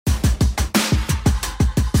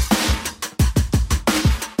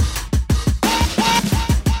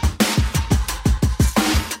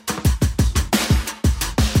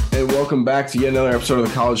welcome back to yet another episode of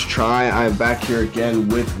the College Try. I am back here again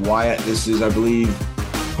with Wyatt. This is, I believe,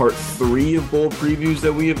 part 3 of bowl previews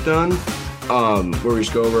that we have done, where we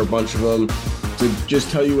just go over a bunch of them. To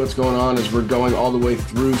just tell you what's going on is we're going all the way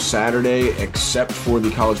through Saturday, except for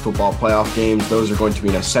the college football playoff games. Those are going to be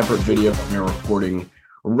in a separate video we're recording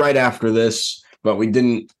right after this. But we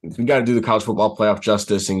got to do the college football playoff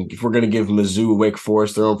justice. And if we're going to give Mizzou, Wake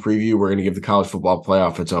Forest their own preview, we're going to give the college football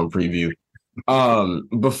playoff its own preview.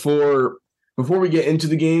 Before we get into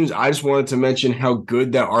the games, I just wanted to mention how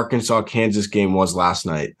good that Arkansas-Kansas game was last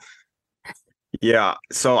night. Yeah,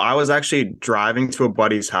 so I was actually driving to a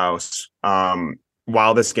buddy's house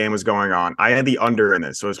while this game was going on. I had the under in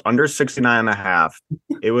it, so it was under 69.5.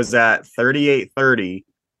 It was at 38-30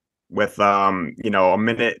 with a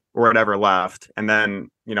minute or whatever left, and then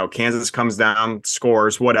Kansas comes down,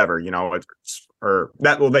 scores whatever, it was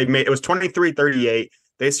 23-38.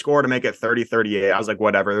 They scored to make it 30-38. I was like,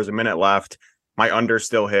 whatever. There's a minute left. My under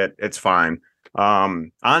still hit. It's fine.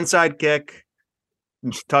 Onside kick,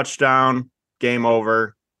 touchdown, game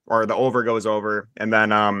over, or the over goes over. And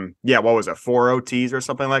then, what was it? 4 OTs or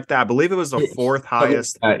something like that. I believe it was the fourth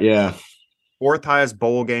highest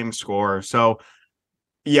bowl game score. So,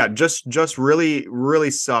 yeah, just really,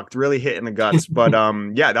 really sucked. Really hit in the guts. But,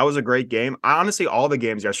 that was a great game. Honestly, all the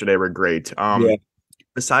games yesterday were great.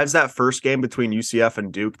 Besides that first game between UCF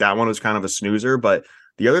and Duke, that one was kind of a snoozer, but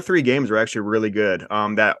the other 3 games were actually really good.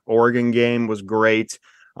 That Oregon game was great.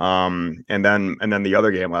 And then the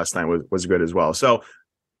other game last night was good as well. So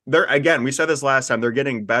they're, again, we said this last time, they're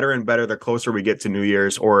getting better and better the closer we get to New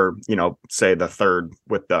Year's, or, say the third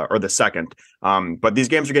or the second. But these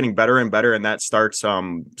games are getting better and better, and that starts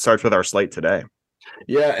with our slate today.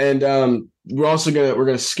 Yeah, and we're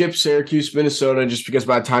gonna skip Syracuse, Minnesota, just because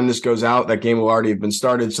by the time this goes out, that game will already have been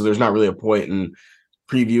started. So there's not really a point in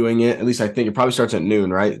previewing it. At least I think it probably starts at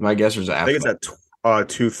noon, right? My guess is I think it's at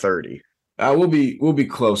 2:30. We'll be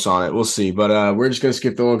close on it. We'll see, but we're just gonna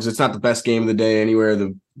skip the one because it's not the best game of the day anywhere.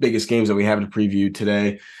 The biggest games that we have to preview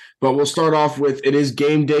today, but we'll start off with it is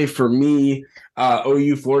game day for me.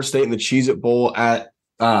 OU Florida State in the Cheez-It Bowl at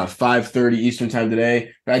 5:30 Eastern time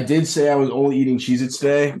today. I did say I was only eating Cheez-Its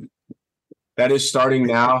today. That is starting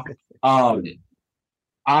now.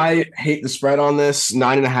 I hate the spread on this.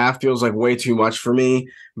 9.5 feels like way too much for me.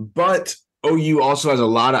 But OU also has a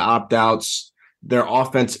lot of opt-outs. Their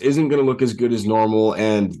offense isn't going to look as good as normal,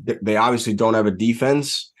 and they obviously don't have a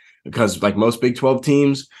defense because, like most Big 12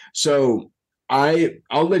 teams. So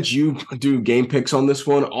I'll let you do game picks on this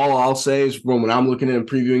one. All I'll say is when I'm looking at and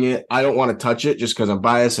previewing it, I don't want to touch it just because I'm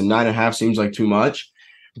biased, and 9.5 seems like too much.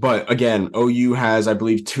 But again, OU has, I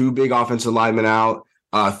believe, 2 big offensive linemen out.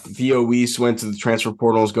 Theo Weiss went to the transfer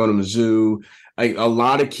portal, is going to Mizzou. A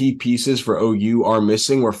lot of key pieces for OU are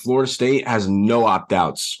missing, where Florida State has no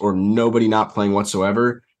opt-outs or nobody not playing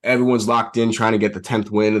whatsoever. Everyone's locked in trying to get the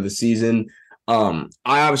 10th win of the season. I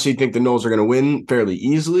obviously think the Noles are going to win fairly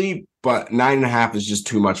easily, but 9.5 is just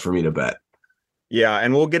too much for me to bet. Yeah,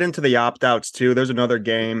 and we'll get into the opt-outs too. There's another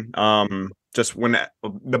game. Just when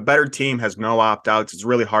the better team has no opt-outs, it's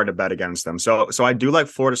really hard to bet against them. So I do like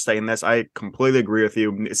Florida State in this. I completely agree with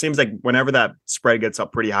you. It seems like whenever that spread gets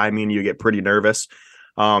up pretty high, you get pretty nervous.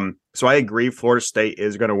 So I agree Florida State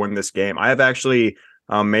is going to win this game. I have actually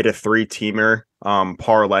made a 3-teamer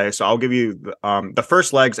parlay. So I'll give you the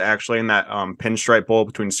first legs actually in that pinstripe bowl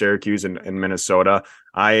between Syracuse and Minnesota.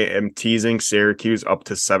 I am teasing Syracuse up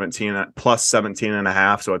to 17 plus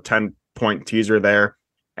 17.5. So a 10-point teaser there.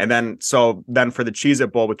 And then for the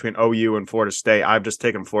Cheez-It Bowl between OU and Florida State, I've just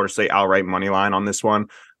taken Florida State outright money line on this one.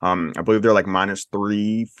 I believe they're like minus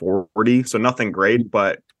 340. So nothing great,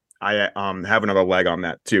 but I have another leg on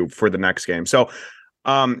that too for the next game. So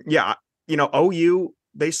OU,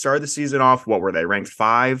 they started the season off, what were they, ranked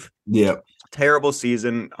 5? Yeah. Terrible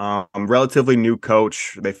season, relatively new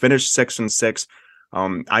coach. They finished 6-6.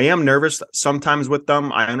 I am nervous sometimes with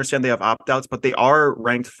them. I understand they have opt-outs, but they are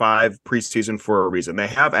ranked 5 preseason for a reason. They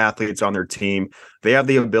have athletes on their team. They have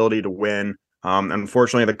the ability to win.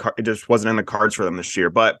 Unfortunately, it just wasn't in the cards for them this year.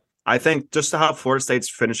 But I think just how Florida State's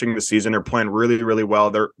finishing the season, they're playing really, really well.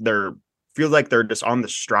 They're feels like they're just on the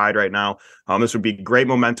stride right now. This would be great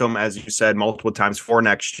momentum, as you said multiple times, for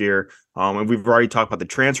next year. And we've already talked about the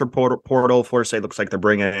transfer portal. Florida State looks like they're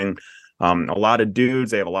bringing a lot of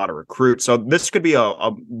dudes. They have a lot of recruits. So this could be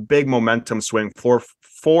a big momentum swing for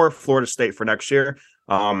Florida State for next year.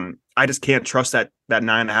 I just can't trust that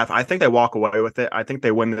 9.5. I think they walk away with it. I think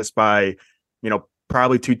they win this by,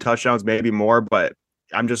 probably 2 touchdowns, maybe more, but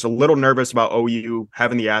I'm just a little nervous about OU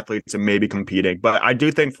having the athletes and maybe competing. But I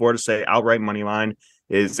do think Florida State outright money line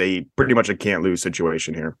is pretty much a can't lose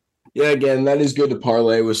situation here. Yeah, again, that is good to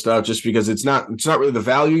parlay with stuff just because it's not really the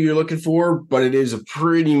value you're looking for, but it is a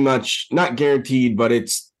pretty much not guaranteed, but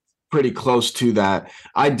it's pretty close to that.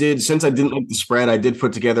 Since I didn't like the spread, I did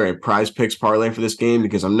put together a prize picks parlay for this game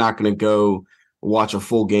because I'm not going to go watch a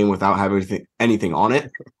full game without having anything on it.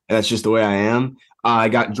 And that's just the way I am. I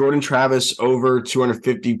got Jordan Travis over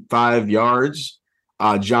 255 yards,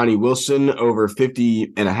 Johnny Wilson over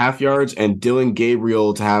 50.5 yards, and Dylan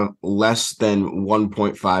Gabriel to have less than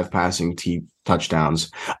 1.5 passing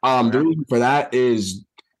touchdowns. The reason for that is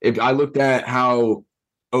if I looked at how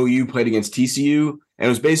OU played against TCU, and it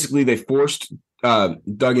was basically they forced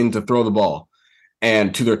Duggan to throw the ball.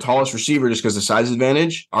 And to their tallest receiver, just because the size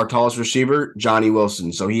advantage, our tallest receiver, Johnny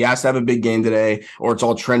Wilson. So he has to have a big game today, or it's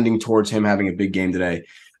all trending towards him having a big game today.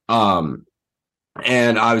 And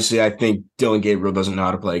obviously, I think Dylan Gabriel doesn't know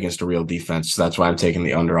how to play against a real defense. So that's why I'm taking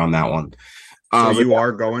the under on that one. So you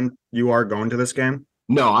are going to this game?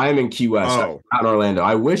 No, I am in Key West, not in Orlando.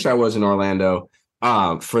 I wish I was in Orlando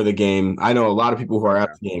for the game. I know a lot of people who are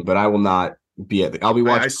at the game, but I will not be at I'll be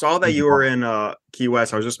watching. I saw that you were in Key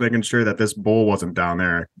West. I was just making sure that this bowl wasn't down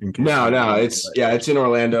there. No, it's in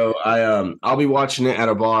Orlando. I'll be watching it at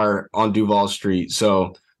a bar on Duval Street.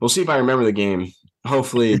 So we'll see if I remember the game.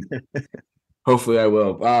 Hopefully, hopefully I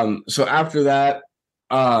will. So after that,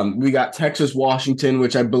 we got Texas Washington,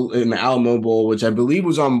 which in the Alamo Bowl, which I believe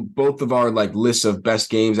was on both of our like lists of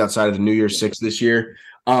best games outside of the New Year's Six this year.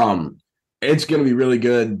 It's going to be really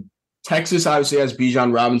good. Texas obviously has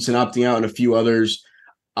Bijan Robinson opting out and a few others,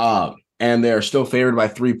 and they're still favored by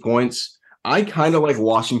 3 points. I kind of like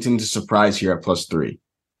Washington to surprise here at +3.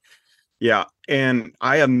 Yeah, and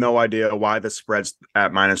I have no idea why the spread's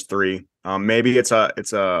at -3. Maybe it's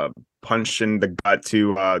a punch in the gut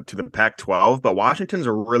to the Pac-12, but Washington's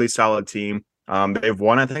a really solid team. They've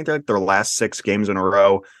won, I think, their last 6 games in a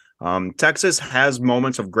row. Texas has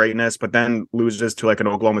moments of greatness, but then loses to like an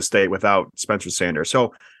Oklahoma State without Spencer Sanders.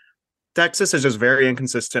 So Texas is just very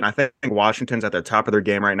inconsistent. I think Washington's at the top of their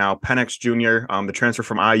game right now. Penix Jr., the transfer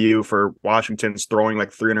from IU for Washington's throwing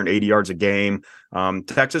like 380 yards a game.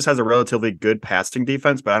 Texas has a relatively good passing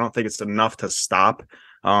defense, but I don't think it's enough to stop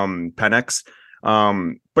Penix.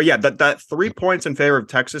 But yeah, that 3 points in favor of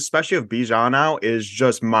Texas, especially if Bijan out, is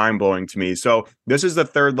just mind-blowing to me. So this is the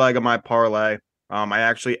third leg of my parlay. I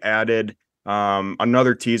actually added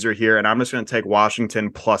another teaser here, and I'm just going to take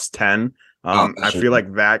Washington +10. I feel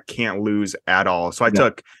like that can't lose at all. So I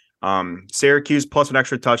took Syracuse plus an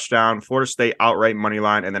extra touchdown, Florida State outright money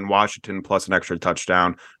line, and then Washington plus an extra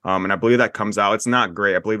touchdown. And I believe that comes out. It's not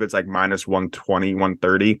great. I believe it's like -120,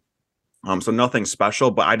 130. So nothing special,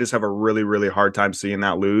 but I just have a really, really hard time seeing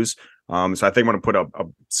that lose. So I think I'm going to put a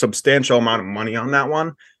substantial amount of money on that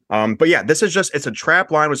one. But yeah, it's a trap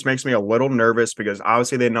line, which makes me a little nervous because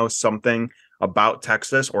obviously they know something about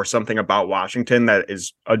Texas or something about Washington that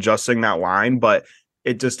is adjusting that line, but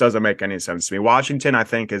it just doesn't make any sense to me. Washington, I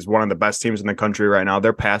think, is one of the best teams in the country right now.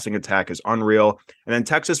 Their passing attack is unreal. And then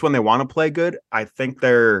Texas, when they want to play good, I think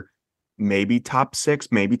they're maybe top 6,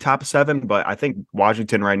 maybe top 7, but I think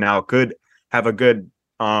Washington right now could have a good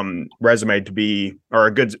resume to be, or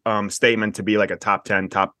a good statement to be like a top 10,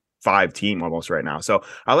 top 5 team almost right now. So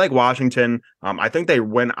I like Washington. I think they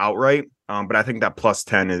win outright, but I think that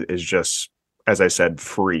 +10 is just, as I said,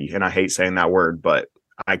 free. And I hate saying that word, but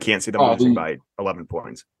I can't see them losing by 11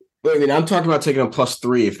 points. I mean, I'm talking about taking a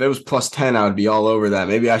 +3. If there was +10, I would be all over that.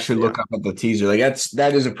 Maybe I should look up at the teaser. Like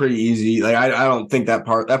that is a pretty easy. Like I don't think that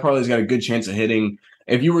partlay's got a good chance of hitting.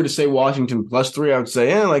 If you were to say Washington +3, I would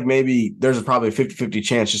say, like maybe there's probably a 50-50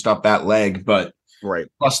 chance just off that leg, but right,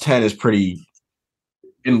 +10 is pretty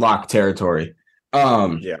in locked territory.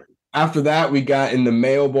 After that, we got in the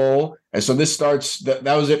Mayo Bowl. And so this starts, that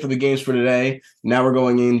was it for the games for today. Now we're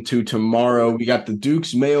going into tomorrow. We got the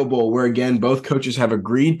Duke's Mayo Bowl, where, again, both coaches have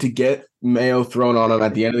agreed to get Mayo thrown on them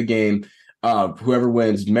at the end of the game. Whoever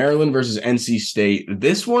wins, Maryland versus NC State.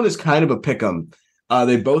 This one is kind of a pick'em.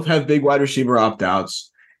 They both have big wide receiver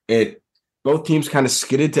opt-outs. Both teams kind of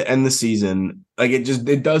skidded to end the season. Like it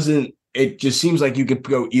just seems like you could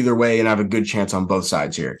go either way and have a good chance on both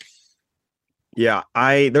sides here. Yeah,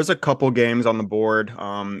 there's a couple games on the board.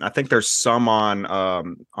 I think there's some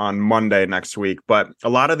on Monday next week, but a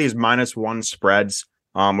lot of these -1 spreads,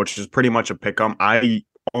 which is pretty much a pick'em, I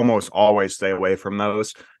almost always stay away from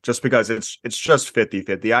those just because it's just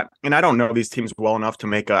 50-50. And I don't know these teams well enough to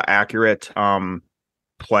make an accurate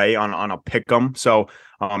play on a pick'em. So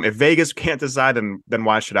if Vegas can't decide, then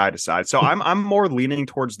why should I decide? So I'm more leaning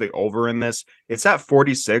towards the over in this. It's at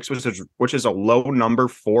 46, which is a low number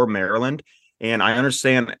for Maryland. And I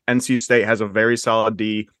understand NC State has a very solid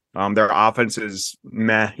D. Their offense is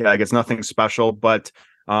meh. Yeah, I guess nothing special. But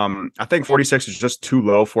I think 46 is just too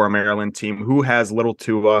low for a Maryland team who has little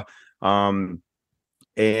Tua.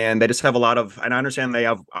 And they just have a lot of, and I understand they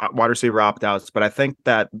have wide receiver opt-outs, but I think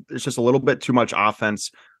that it's just a little bit too much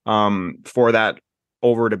offense for that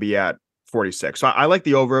over to be at 46. So I like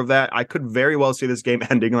the over of that. I could very well see this game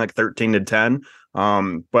ending like 13-10.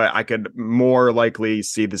 But I could more likely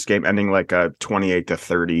see this game ending like a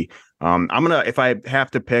 28-30. If I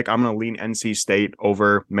have to pick, I'm gonna lean NC State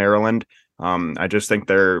over Maryland. I just think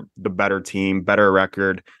they're the better team, better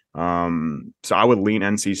record. So I would lean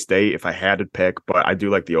NC State if I had to pick, but I do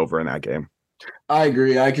like the over in that game. I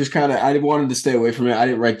agree. I wanted to stay away from it. I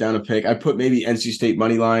didn't write down a pick. I put maybe NC State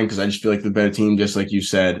money line because I just feel like the better team, just like you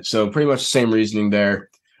said. So pretty much the same reasoning there.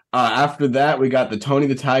 After that, we got the Tony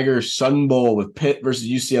the Tiger Sun Bowl with Pitt versus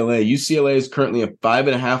UCLA. UCLA is currently a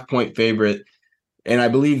 5.5-point favorite, and I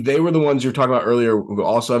believe they were the ones you were talking about earlier who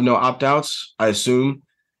also have no opt-outs, I assume.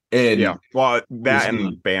 And yeah, well, that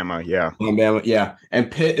and Bama, yeah. Bama, yeah.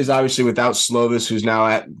 And Pitt is obviously without Slovis, who's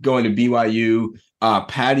now going to BYU.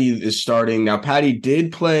 Patty is starting. Now, Patty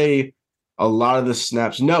did play a lot of the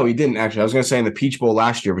snaps. No, he didn't, actually. I was going to say in the Peach Bowl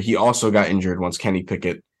last year, but he also got injured once Kenny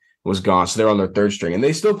Pickett was gone. So they're on their third string. And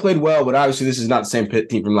they still played well, but obviously this is not the same Pitt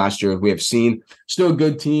team from last year we have seen. Still a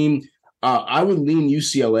good team. I would lean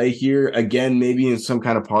UCLA here. Again, maybe in some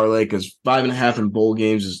kind of parlay because 5.5 in bowl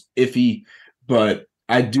games is iffy. But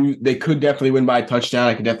they could definitely win by a touchdown.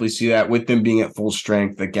 I could definitely see that with them being at full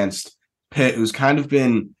strength against Pitt, who's kind of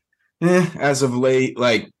been as of late,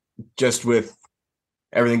 like just with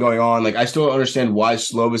everything going on. Like I still don't understand why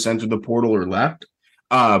Slovis entered the portal or left.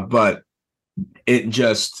 But it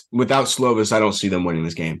just without Slovis, I don't see them winning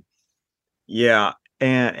this game. Yeah.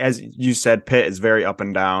 And as you said, Pitt is very up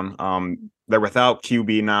and down. They're without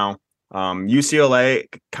QB now. UCLA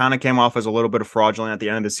kind of came off as a little bit of fraudulent at the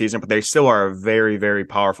end of the season, but they still are a very, very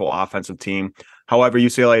powerful offensive team. However,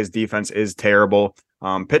 UCLA's defense is terrible.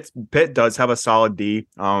 Pitt does have a solid D.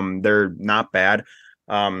 They're not bad.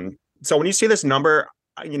 So when you see this number,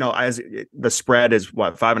 as the spread is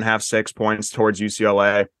 5.5, 6 points towards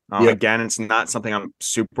UCLA. Again, it's not something I'm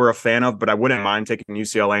super a fan of, but I wouldn't mind taking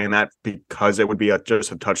UCLA in that because it would be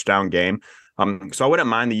just a touchdown game. So I wouldn't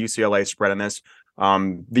mind the UCLA spread in this.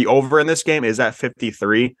 The over in this game is at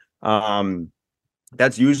 53.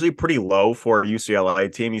 That's usually pretty low for a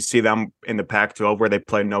UCLA team. You see them in the Pac-12 where they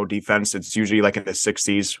play no defense. It's usually like in the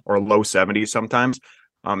 60s or low 70s sometimes.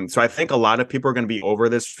 So I think a lot of people are going to be over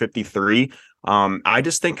this 53. I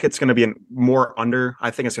just think it's going to be more under.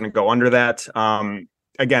 I think it's going to go under that.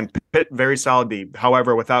 Again, Pitt, very solid D.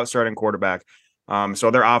 However, without starting quarterback.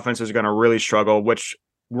 So their offense is going to really struggle, which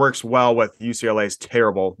works well with UCLA's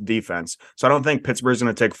terrible defense. So I don't think Pittsburgh's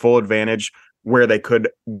going to take full advantage where they could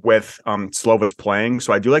with Slovis playing.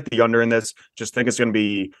 So I do like the under in this. Just think it's going to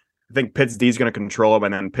be, I think Pitt's D is going to control them,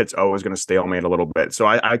 and then Pitt's O is going to stalemate a little bit. So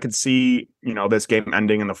I could see, this game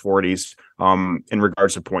ending in the 40s in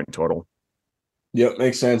regards to point total. Yep,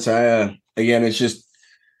 makes sense. Again, it's just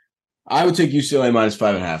I would take UCLA minus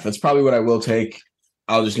 5.5. That's probably what I will take.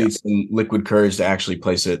 I'll just need some liquid courage to actually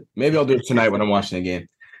place it. Maybe I'll do it tonight when I'm watching the game.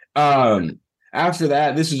 After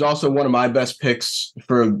that, this is also one of my best picks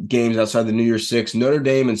for games outside the New Year's Six. Notre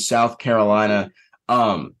Dame and South Carolina.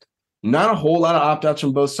 Not a whole lot of opt-outs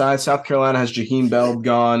from both sides. South Carolina has Jaheim Bell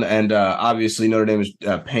gone, and obviously Notre Dame is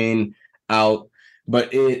Payne out.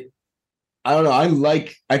 But I don't know.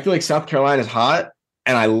 I feel like South Carolina is hot,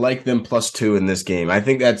 and I like them +2 in this game. I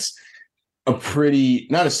think that's a pretty,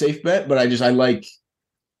 not a safe bet, but I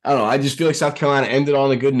don't know. I just feel like South Carolina ended on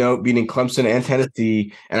a good note, beating Clemson and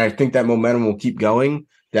Tennessee, and I think that momentum will keep going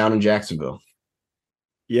down in Jacksonville.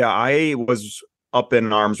 Yeah, I was up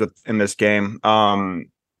in arms in this game.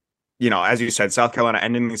 As you said, South Carolina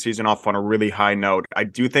ending the season off on a really high note. I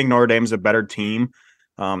do think Notre Dame's a better team.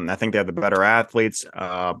 I think they have the better athletes,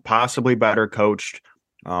 possibly better coached.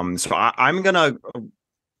 So I'm going to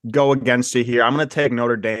go against it here. I'm going to take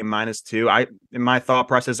Notre Dame -2. In my thought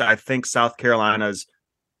process, I think South Carolina's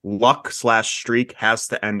luck/streak has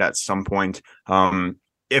to end at some point.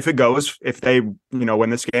 If they win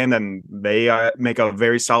this game, then they make a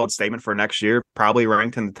very solid statement for next year, probably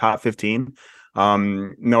ranked in the top 15.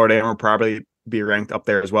 Notre Dame will probably be ranked up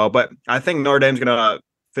there as well, but I think Notre Dame's gonna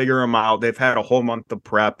figure them out. They've had a whole month of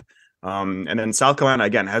prep, and then South Carolina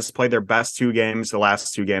again has played their best the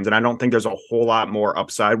last two games, and I don't think there's a whole lot more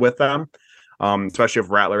upside with them. Especially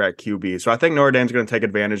with Rattler at QB. So I think Notre Dame's going to take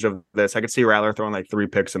advantage of this. I could see Rattler throwing like 3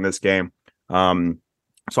 picks in this game. So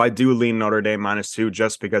I do lean Notre Dame -2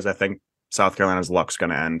 just because I think South Carolina's luck's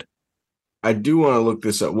going to end. I do want to look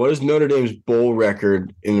this up. What is Notre Dame's bowl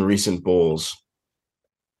record in the recent bowls?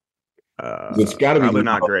 It's got to be probably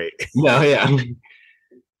not great. No, yeah.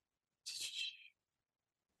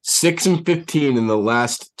 6-15 in the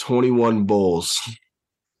last 21 bowls.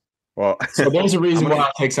 Well, So there's a reason why gonna,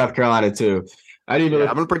 I'll take South Carolina too. I didn't even yeah, look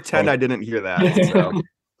I'm gonna pretend I didn't hear that. at So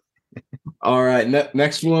All right,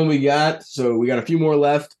 next one we got. So we got a few more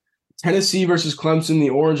left. Tennessee versus Clemson, the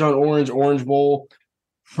orange on orange Orange Bowl.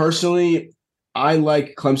 Personally, I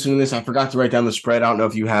like Clemson in this. I forgot to write down the spread. I don't know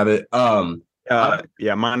if you have it. yeah,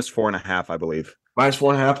 -4.5, I believe.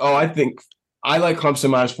 -4.5. Oh, I think I like Clemson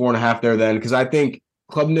 -4.5 there then because I think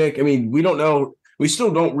Klubnik. I mean, we don't know. We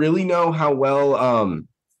still don't really know how well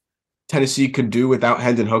Tennessee could do without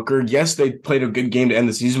Hendon Hooker. Yes, they played a good game to end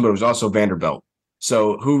the season, but it was also Vanderbilt.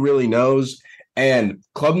 So who really knows? And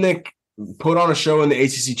Klubnik put on a show in the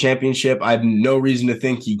ACC championship. I have no reason to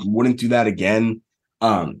think he wouldn't do that again.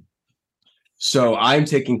 So I'm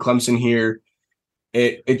taking Clemson here.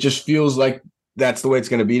 It just feels like that's the way it's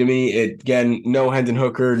going to be to me. Again, no Hendon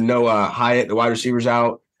Hooker, no Hyatt, the wide receivers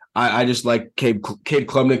out. I just like Cade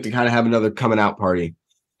Klubnik to kind of have another coming out party.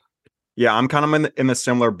 Yeah, I'm kind of in the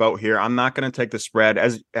similar boat here. I'm not going to take the spread.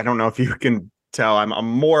 As I don't know if you can tell, I'm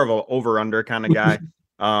more of a over under kind of guy.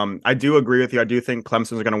 I do agree with you. I do think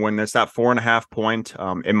Clemson's going to win this. That 4.5 point,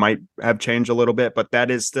 it might have changed a little bit, but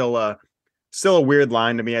that is still a weird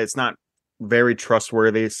line to me. It's not very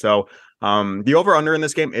trustworthy. So the over under in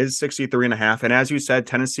this game is 63.5. And as you said,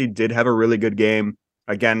 Tennessee did have a really good game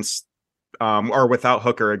against or without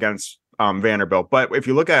Hooker against Vanderbilt. But if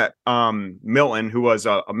you look at Milton, who was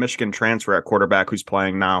a Michigan transfer at quarterback who's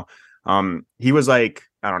playing now, he was like,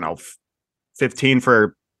 I don't know, 15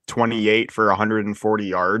 for 28 for 140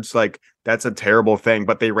 yards. Like, that's a terrible thing,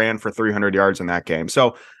 but they ran for 300 yards in that game.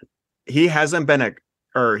 So he hasn't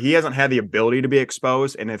he hasn't had the ability to be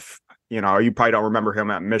exposed. And if, you probably don't remember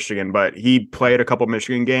him at Michigan, but he played a couple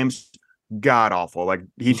Michigan games, god awful. Like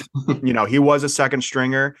he was a second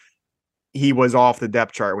stringer. He was off the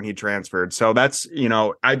depth chart when he transferred. So that's,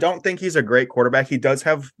 I don't think he's a great quarterback. He does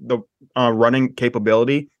have the running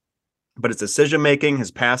capability, but his decision-making,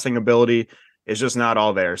 his passing ability is just not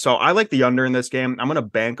all there. So I like the under in this game. I'm going to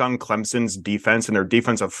bank on Clemson's defense and their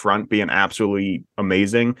defensive front being absolutely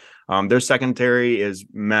amazing. Their secondary is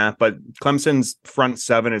meh, but Clemson's front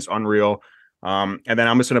seven is unreal. And then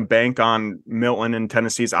I'm just going to bank on Milton and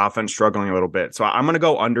Tennessee's offense struggling a little bit. So I'm going to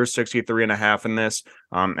go under 63.5 in this.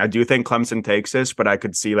 I do think Clemson takes this, but I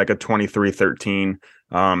could see like a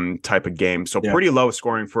 23-13 type of game. So pretty low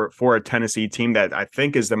scoring for a Tennessee team that I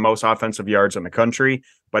think is the most offensive yards in the country.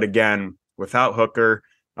 But again, without Hooker,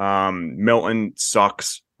 Milton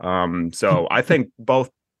sucks. So I think both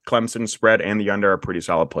Clemson spread and the under are pretty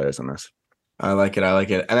solid players in this. I like it.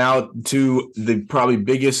 And now to the probably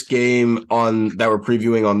biggest game that we're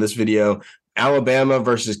previewing on this video, Alabama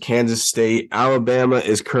versus Kansas State. Alabama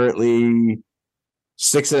is currently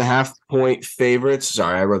 6.5 point favorites.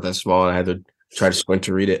 Sorry, I wrote that small and I had to try to squint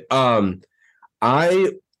to read it.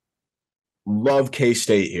 I love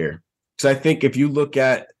K-State here because I think if you look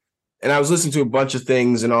at, and I was listening to a bunch of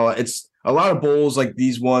things and all, it's a lot of bowls like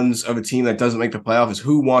these ones of a team that doesn't make the playoff is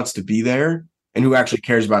who wants to be there and who actually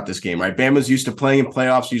cares about this game, right? Bama's used to playing in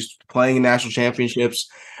playoffs, used to playing in national championships.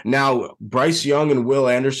 Now, Bryce Young and Will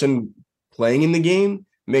Anderson playing in the game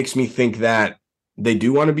makes me think that they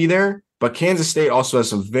do want to be there. But Kansas State also has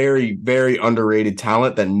some very, very underrated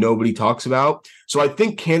talent that nobody talks about. So I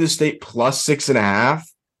think Kansas State plus 6.5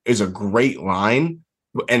 is a great line.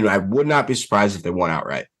 And I would not be surprised if they won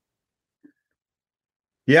outright.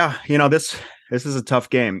 Yeah, this is a tough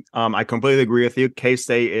game. I completely agree with you.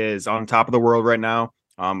 K-State is on top of the world right now.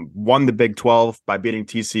 Won the Big 12 by beating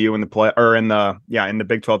TCU in the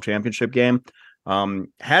Big 12 championship game.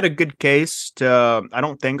 Had a good case I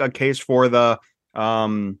don't think a case for the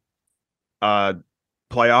playoffs,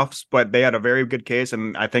 but they had a very good case,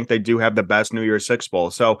 and I think they do have the best New Year's Six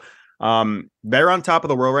bowl. So they're on top of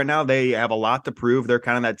the world right now. They have a lot to prove. They're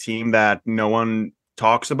kind of that team that no one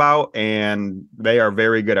talks about, and they are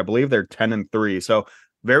very good. I believe they're 10-3, so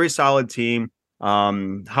very solid team.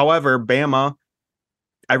 However, Bama,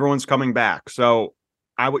 everyone's coming back. So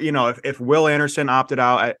I would, if Will Anderson opted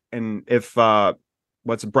out, and if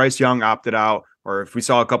Bryce Young opted out, or if we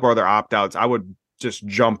saw a couple other opt-outs, I would just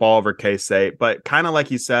jump all over K-State. But kind of like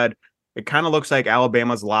you said, it kind of looks like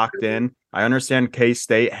Alabama's locked in. I understand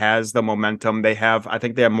K-State has the momentum. I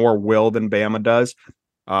think they have more will than Bama does.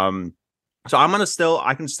 So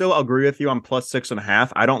I can still agree with you on plus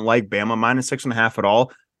 6.5. I don't like Bama -6.5 at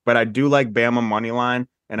all, but I do like Bama money line,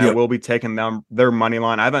 and I will be taking their money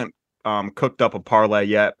line. I haven't cooked up a parlay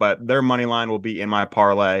yet, but their money line will be in my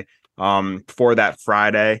parlay for that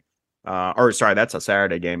Friday. That's a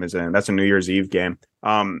Saturday game, isn't it? That's a New Year's Eve game.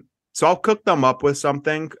 So I'll cook them up with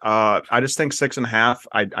something. I just think 6.5.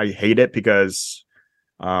 I hate it because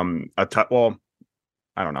well,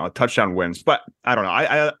 I don't know, a touchdown wins, but I don't know.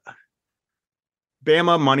 I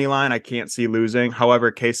Bama money line, I can't see losing.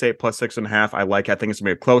 However, K-State plus 6.5, I like. I think it's gonna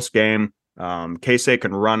be a close game. K-State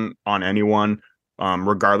can run on anyone,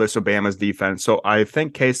 regardless of Bama's defense. So I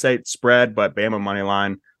think K-State spread, but Bama money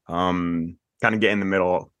line, kind of get in the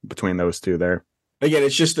middle between those two there. Again,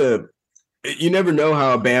 it's just you never know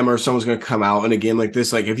how a Bama or someone's going to come out in a game like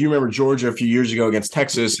this. Like if you remember Georgia a few years ago against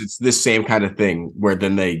Texas, it's this same kind of thing where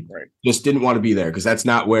then they just didn't want to be there because that's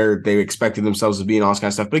not where they expected themselves to be and all this kind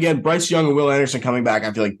of stuff. But again, Bryce Young and Will Anderson coming back,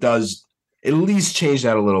 I feel like does at least change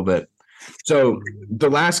that a little bit. So the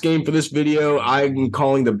last game for this video, I'm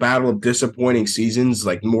calling the battle of disappointing seasons,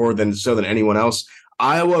 like more than anyone else.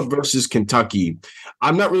 Iowa versus Kentucky.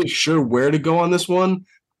 I'm not really sure where to go on this one.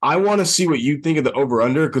 I want to see what you think of the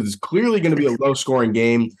over-under because it's clearly going to be a low-scoring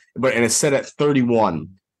game, and it's set at 31.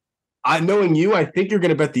 Knowing you, I think you're going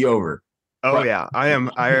to bet the over. Oh yeah, I am.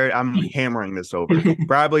 I'm hammering this over.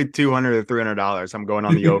 Probably $200 to $300. I'm going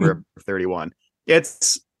on the over 31.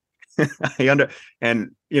 It's and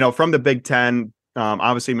from the Big Ten.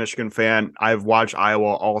 Obviously, Michigan fan. I've watched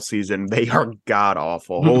Iowa all season. They are god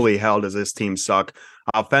awful. Holy hell, does this team suck?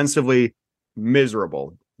 Offensively,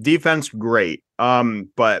 miserable. Defense, great.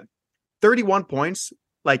 But 31 points,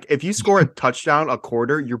 like if you score a touchdown a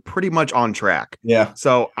quarter, you're pretty much on track. Yeah.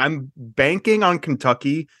 So I'm banking on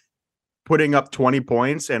Kentucky putting up 20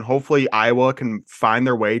 points and hopefully Iowa can find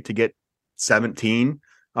their way to get 17.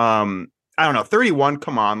 I don't know, 31,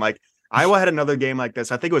 come on. Like Iowa had another game like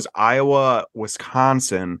this. I think it was Iowa,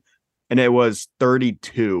 Wisconsin, and it was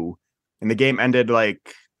 32. And the game ended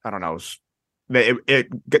like, I don't know,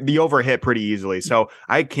 the over hit pretty easily. So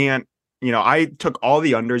I can't, I took all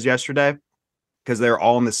the unders yesterday because they're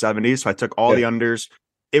all in the 70s. So I took all the unders.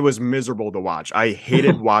 It was miserable to watch. I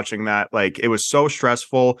hated watching that. Like it was so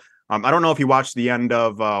stressful. I don't know if you watched the end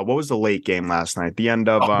of what was the late game last night? The end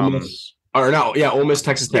of Ole Miss,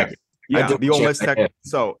 Texas Tech. Yeah, the Ole Miss Tech.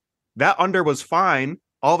 So that under was fine.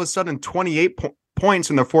 All of a sudden, 28 points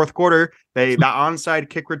in the fourth quarter. The onside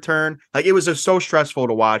kick return. Like it was just so stressful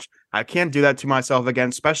to watch. I can't do that to myself again,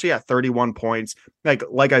 especially at 31 points.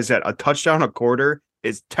 Like I said, a touchdown a quarter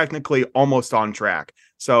is technically almost on track.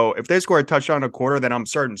 So if they score a touchdown a quarter, then I'm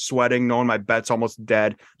starting sweating, knowing my bet's almost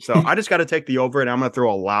dead. So I just got to take the over, and I'm going to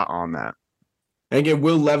throw a lot on that. And again,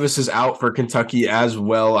 Will Levis is out for Kentucky as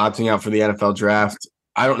well, opting out for the NFL draft.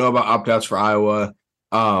 I don't know about opt-outs for Iowa.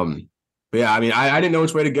 But yeah, I mean, I didn't know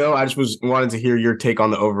which way to go. I just wanted to hear your take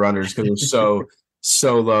on the over-unders because it was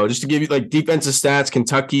so low. Just to give you like defensive stats,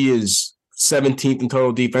 Kentucky is 17th in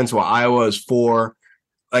total defense, while Iowa is 4.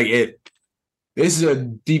 This is a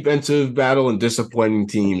defensive battle and disappointing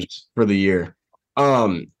teams for the year.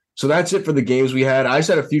 So that's it for the games we had. I just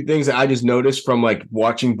had a few things that I just noticed from like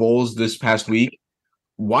watching bowls this past week.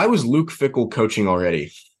 Why was Luke Fickell coaching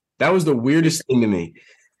already? That was the weirdest thing to me.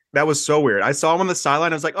 That was so weird. I saw him on the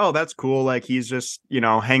sideline. I was like, oh, that's cool. Like he's just,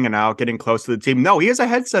 hanging out, getting close to the team. No, he has a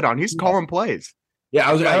headset on. He's calling plays. Yeah,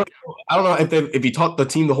 I don't know if he taught the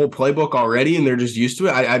team the whole playbook already and they're just used to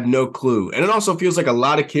it. I have no clue. And it also feels like a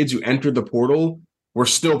lot of kids who entered the portal were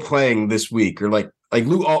still playing this week. Or like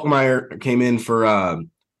Luke Altmaier came in for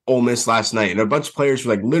Ole Miss last night, and a bunch of players who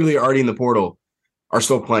like literally already in the portal are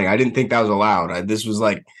still playing. I didn't think that was allowed. This was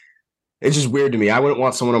like, it's just weird to me. I wouldn't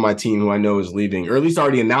want someone on my team who I know is leaving, or at least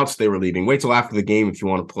already announced they were leaving. Wait till after the game if you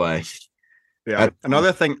want to play. Yeah.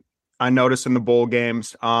 Another thing I noticed in the bowl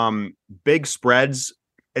games, big spreads.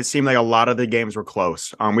 It seemed like a lot of the games were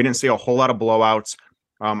close. We didn't see a whole lot of blowouts.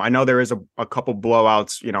 I know there is a couple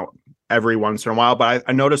blowouts, every once in a while, but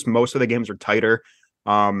I noticed most of the games are tighter.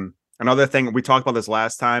 Another thing, we talked about this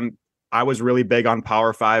last time. I was really big on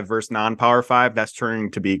Power 5 versus non-Power 5. That's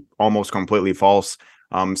turning to be almost completely false.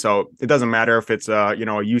 So it doesn't matter if it's a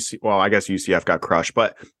UC. Well, I guess UCF got crushed,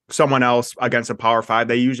 but someone else against a Power 5,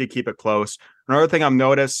 they usually keep it close. Another thing I've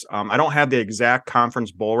noticed, I don't have the exact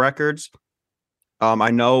conference bowl records.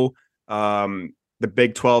 I know the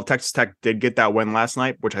Big 12, Texas Tech did get that win last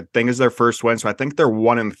night, which I think is their first win. So I think they're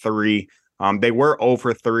 1-3. They were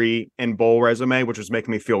 0-3 in bowl resume, which was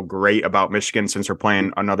making me feel great about Michigan since they're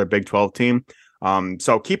playing another Big 12 team.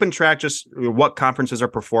 So keeping track just what conferences are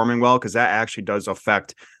performing well, because that actually does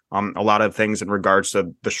affect a lot of things in regards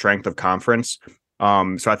to the strength of conference.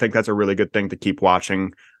 So I think that's a really good thing to keep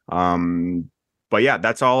watching. But yeah,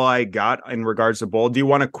 that's all I got in regards to bowl. Do you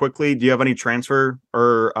want to quickly, do you have any transfer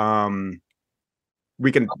or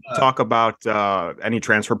we can talk about any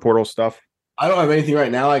transfer portal stuff? I don't have anything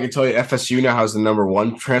right now. I can tell you FSU now has the number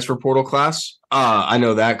 1 transfer portal class. I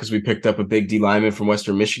know that because we picked up a big D lineman from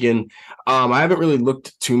Western Michigan. I haven't really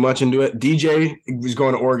looked too much into it. DJ was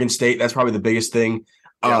going to Oregon State. That's probably the biggest thing.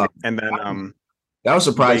 Yeah, Uh, and then that was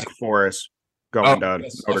surprising. Wake Forest Oh, going to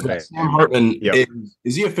yes, I Notre forgot. Sam Dame. Hartman Yep.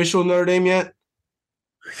 is he official Notre Dame yet?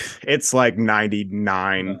 It's like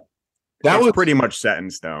 99. That It's was pretty much set in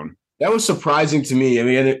stone. That was surprising to me. I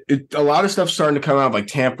mean, a lot of stuff starting to come out like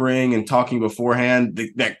tampering and talking beforehand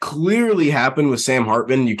that clearly happened with Sam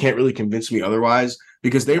Hartman. You can't really convince me otherwise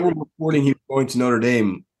because they were reporting he was going to Notre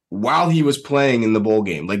Dame while he was playing in the bowl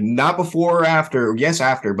game. Like not before or after. Yes,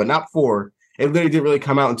 after, but not before. It literally didn't really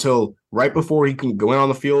come out until right before he can go in on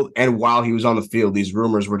the field. And while he was on the field, these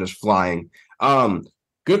rumors were just flying.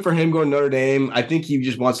 Good for him going to Notre Dame. I think he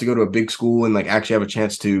just wants to go to a big school and like actually have a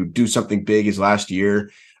chance to do something big his last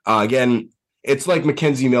year. Again, it's like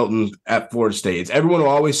Mackenzie Milton at Florida State. Everyone will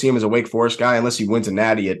always see him as a Wake Forest guy unless he wins a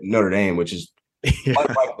natty at Notre Dame, which is Yeah.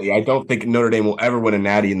 unlikely. I don't think Notre Dame will ever win a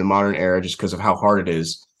natty in the modern era just because of how hard it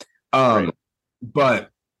is. Right. But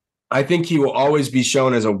I think he will always be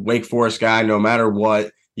shown as a Wake Forest guy no matter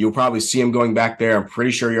what. You'll probably see him going back there. I'm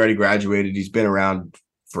pretty sure he already graduated. He's been around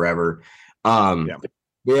forever. Yeah.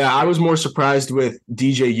 Yeah, I was more surprised with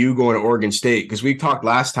DJU going to Oregon State because we talked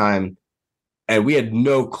last time and we had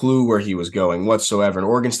no clue where he was going whatsoever. And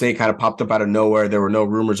Oregon State kind of popped up out of nowhere. There were no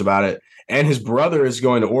rumors about it. And his brother is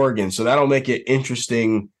going to Oregon, so that'll make it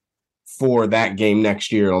interesting for that game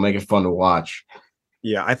next year. It'll make it fun to watch.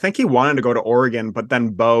 Yeah, I think he wanted to go to Oregon, but then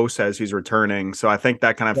Bo says he's returning. So I think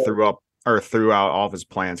that kind of threw out all of his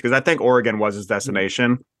plans because I think Oregon was his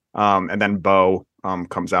destination. And then Bo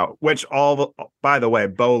comes out, which by the way,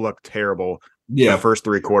 Bo looked terrible. Yeah, the first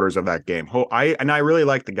 3 quarters of that game. I really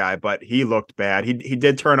like the guy, but he looked bad. He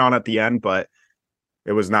did turn on at the end, but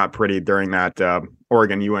it was not pretty during that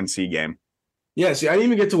Oregon UNC game. Yeah, see, I didn't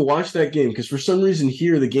even get to watch that game because for some reason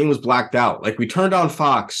here the game was blacked out. Like we turned on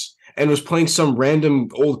Fox and was playing some random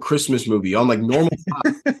old Christmas movie on like normal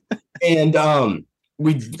Fox. And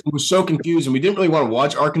we were so confused and we didn't really want to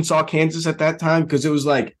watch Arkansas Kansas at that time because it was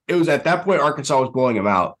at that point Arkansas was blowing them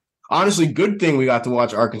out. Honestly, good thing we got to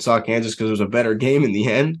watch Arkansas Kansas because it was a better game in the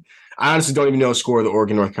end. I honestly don't even know the score of the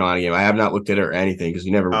Oregon North Carolina game. I have not looked at it or anything because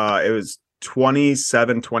we never. It was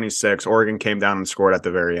 27-26. Oregon came down and scored at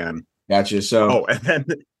the very end. Gotcha. So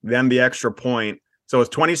and then the extra point. So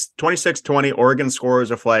it's 26-20. Oregon scores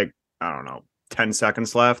with like, I don't know, 10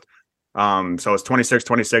 seconds left. So it's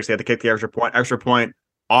 26-26. They had to kick the extra point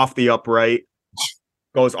off the upright,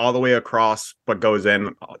 goes all the way across, but goes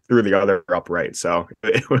in through the other upright. So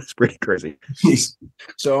it was pretty crazy.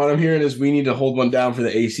 So what I'm hearing is we need to hold one down for the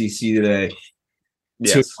ACC today.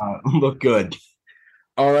 Yes. To look good.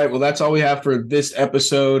 All right. Well, that's all we have for this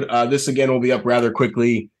episode. This again will be up rather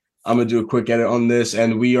quickly. I'm going to do a quick edit on this,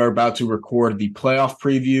 and we are about to record the playoff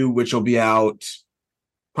preview, which will be out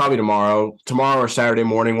probably tomorrow or Saturday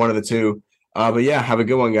morning, one of the two. But yeah, have a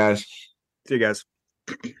good one, guys. See you guys.